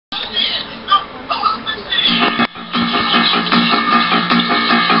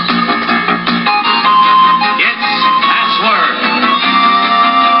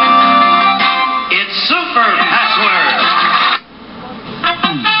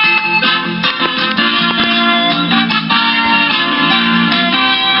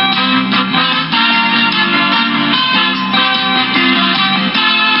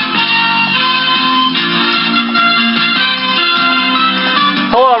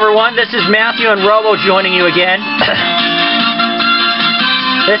everyone. This is Matthew and Robo joining you again.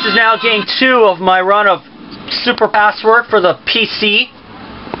 This is now game 2 of my run of Super Password for the PC.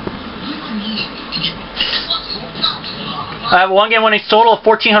 I have a one-game winning total of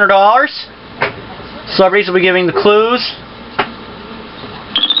 $1,400. Celebrities will be giving the clues.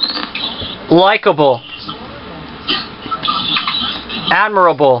 Likeable.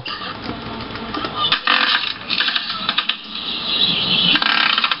 Admirable.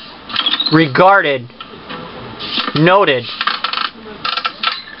 Regarded. Noted.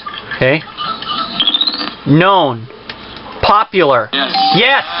 Okay. Known. Popular. Yes.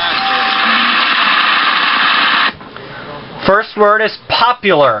 Yes! First word is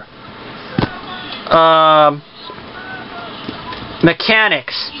popular.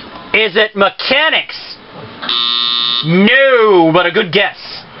 Mechanics. Is it mechanics? No, but a good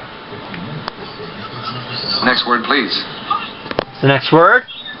guess. Next word, please. The next word.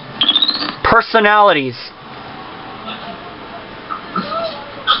 Personalities.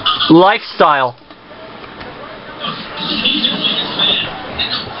 Lifestyle.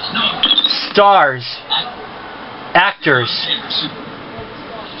 Stars. Actors.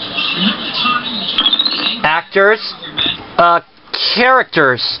 Actors.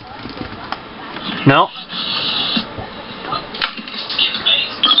 Characters. No.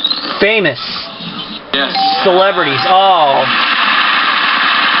 Famous. Yes. Celebrities. Oh.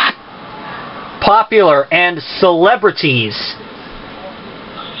 Popular and celebrities.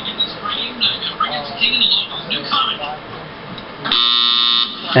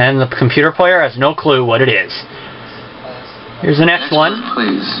 And the computer player has no clue what it is. Here's the next one.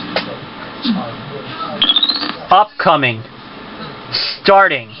 Please. Upcoming.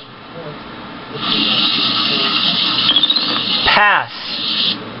 Starting. Pass.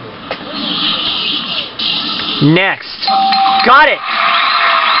 Next. Got it!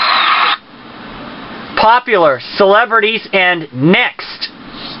 Popular, celebrities, and next.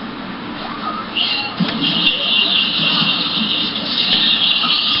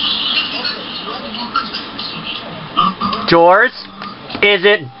 Doors? Is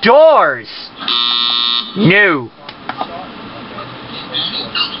it doors? No.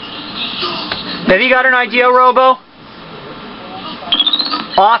 Have you got an idea, Robo?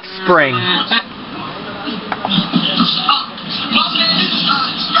 Offspring.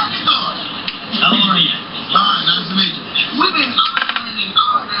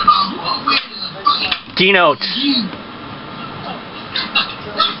 Denote.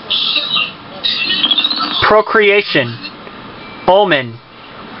 Procreation. Omen.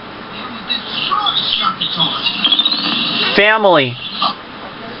 Family.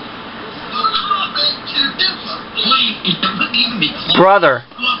 Brother.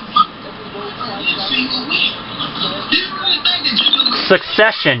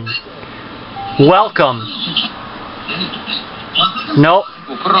 Succession. Welcome. Nope.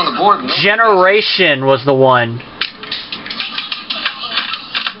 We'll put it on the board. Generation was the one.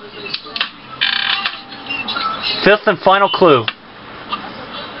 Fifth and final clue.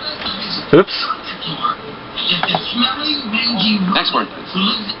 Oops. Next word.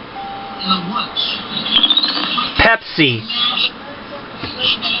 Pepsi.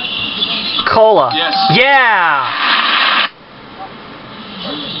 Cola. Yes. Yeah!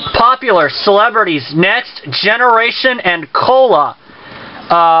 Popular, celebrities, next, generation, and cola.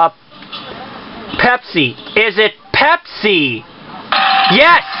 Pepsi. Is it Pepsi?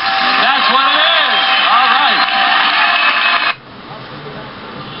 Yes! That's what it is! All right.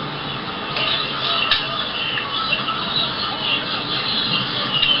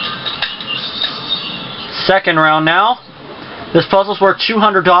 Second round now. This puzzle's worth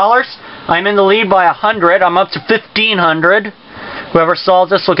 $200. I'm in the lead by 100. I'm up to 1,500. Whoever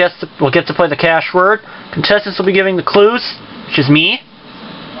solves this will get to play the cash word. Contestants will be giving the clues, which is me.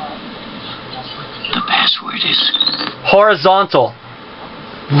 The password is Horizontal.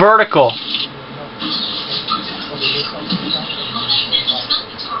 Vertical.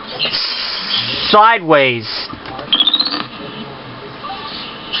 Sideways.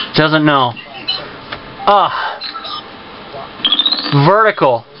 Doesn't know.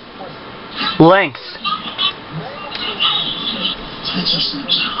 Vertical. Length.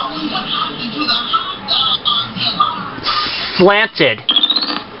 Slanted.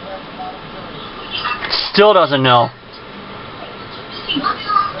 Still doesn't know.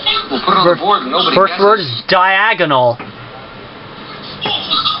 We'll put it on the board, but nobody First guesses. word is diagonal.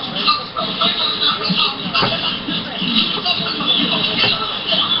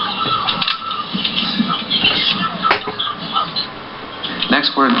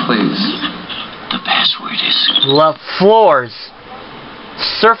 Next word, please. The password is Love floors.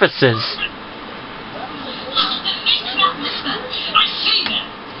 Surfaces.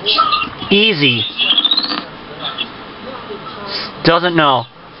 Easy. Doesn't know.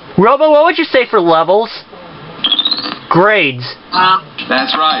 Robo, what would you say for levels? Grades.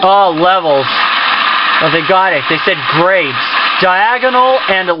 That's right. Oh, levels. Oh, they got it. They said grades. Diagonal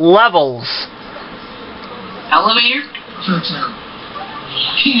and levels. Elevator?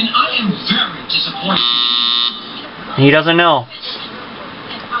 And I am very disappointed. He doesn't know.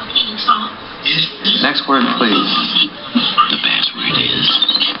 Next word, please. The password is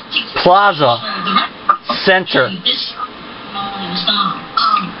Plaza. Center.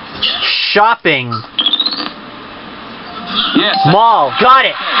 Shopping. yes. Mall. Got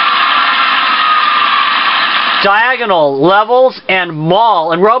it. Diagonal, levels, and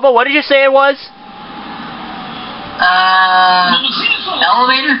mall. And Robo, what did you say it was?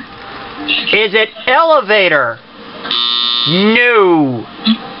 Elevator? Is it elevator? No.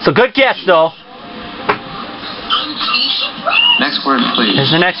 So good guess though. Next word, please.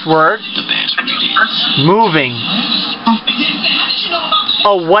 Here's the next word. The password is Moving.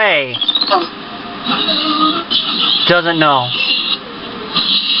 Away. Doesn't know.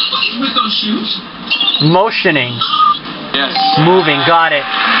 With those shoes? Motioning. yes. Moving. Got it.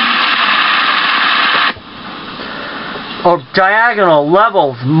 Oh, diagonal,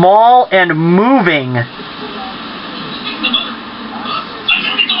 levels, mall, and moving.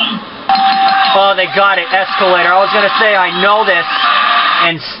 Oh, they got it. Escalator. I was going to say, I know this.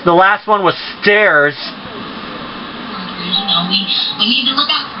 And the last one was stairs. We need to look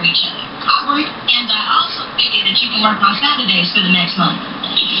out for each other. And I also figured that you can work on Saturdays for the next month.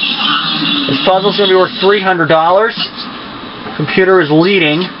 This puzzle's going to be worth $300. Computer is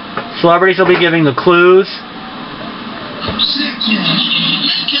leading. Celebrities will be giving the clues.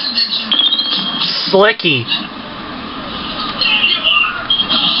 Slicky.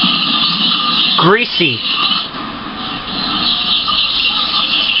 Greasy.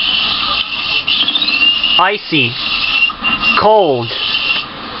 Icy. Cold.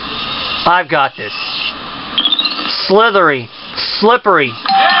 I've got this. Slithery. Slippery.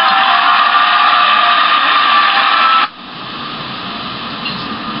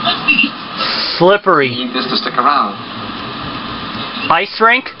 Slippery. You need this to stick around. Ice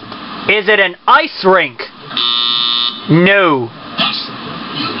rink? Is it an ice rink? No.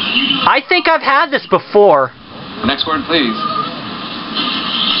 I think I've had this before. Next word, please.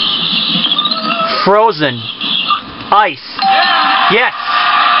 Frozen. Ice. Yes.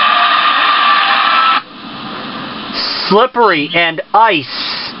 Slippery and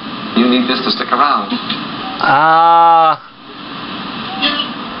ice. You need this to stick around.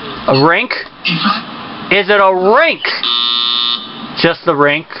 A rink? Is it a rink? Just the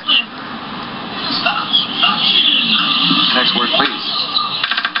rink. Next word, please.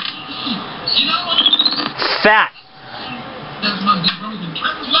 Fat.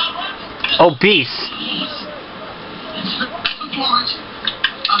 Obese.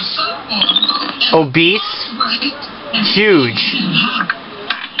 Obese. Huge.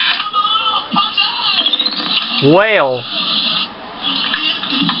 Whale.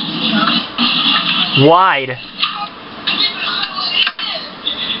 Wide.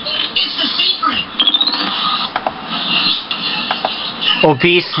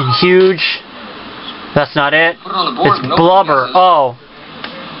 Obese and huge. That's not it. Put it on the board. It's Nobody blubber. guesses. Oh.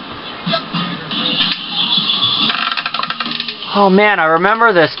 Oh man, I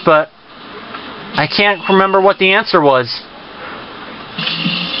remember this, but I can't remember what the answer was.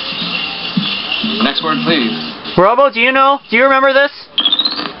 Next word, please. Robo, do you know? Do you remember this?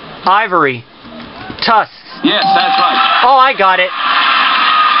 Ivory. Tusks. Yes, that's right. Oh, I got it.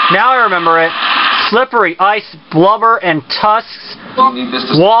 Now I remember it. Slippery, ice, blubber, and tusks. You need this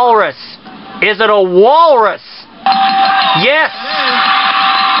to Walrus. Is it a walrus? Yes!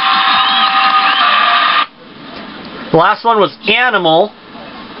 The last one was animal.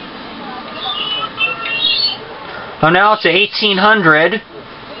 Oh, now it's at 1800.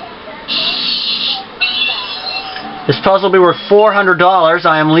 This puzzle will be worth $400.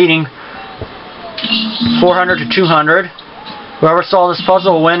 I am leading 400 to 200. Whoever solves this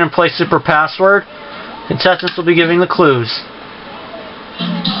puzzle will win and play Super Password. Contestants will be giving the clues.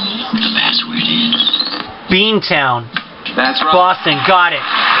 The password is Beantown. That's right. Boston. Got it.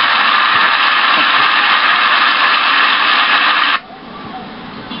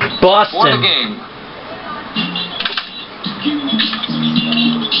 For the Boston. game.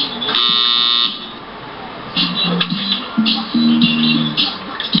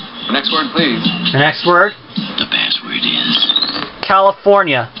 Next word, please. The next word? The password is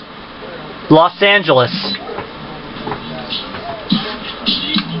California. Los Angeles.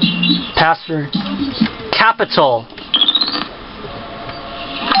 Pastor. Capital.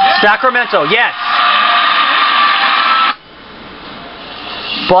 Sacramento, yes.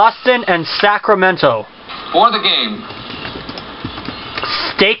 Boston and Sacramento. For the game.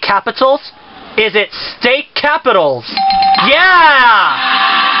 State capitals? Is it state capitals? Yeah!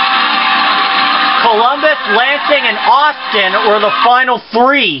 Columbus, Lansing, and Austin were the final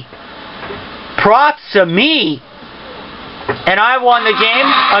 3. Props to me. And I won the game.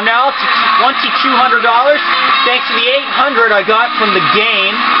 I'm now up to $2,200 thanks to the $800 I got from the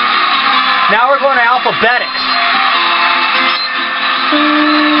game. Now we're going to Alphabetics.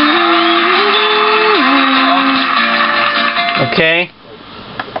 Okay.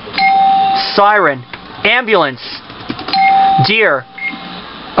 Siren. Ambulance. Deer.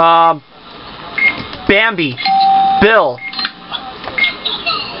 Bambi. Bill.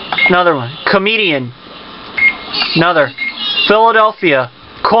 Another one. Comedian. Another. Philadelphia.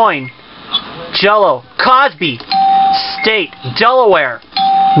 Coin. Jello. Cosby. State. Delaware.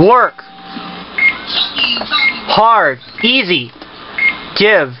 Work. Hard. Easy.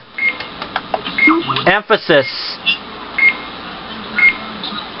 Give. Emphasis.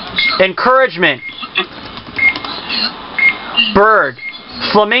 Encouragement. Bird.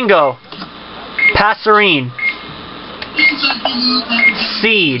 Flamingo. Passerine.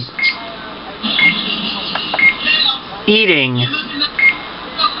 Seed. Eating.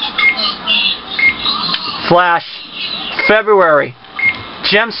 Flash. February.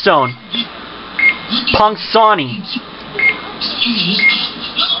 Gemstone. Punxsutawney.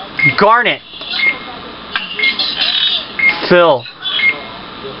 Garnet. Phil.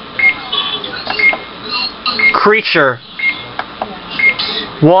 Creature.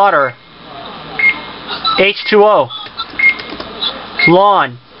 Water. H2O.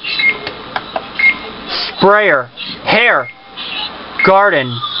 Lawn. Sprayer. Hair.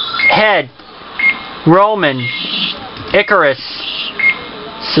 Garden. Head. Roman. Icarus.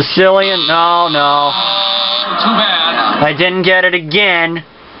 Sicilian. No. Too bad. I didn't get it again.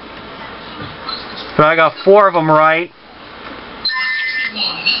 But I got 4 of them right.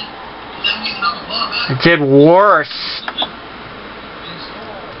 I did worse.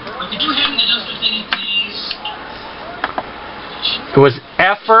 Could you hand me the duster thingy, please? It was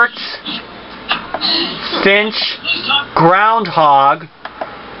effort, finch, groundhog,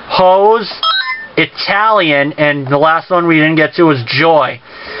 hose, Italian, and the last one we didn't get to was joy.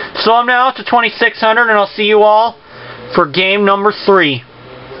 So I'm now up to 2,600, and I'll see you all for game number 3.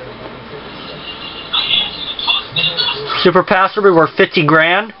 Super Pass will be worth 50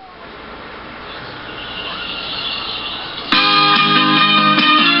 grand.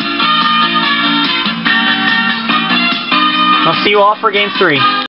 I'll see you all for game 3.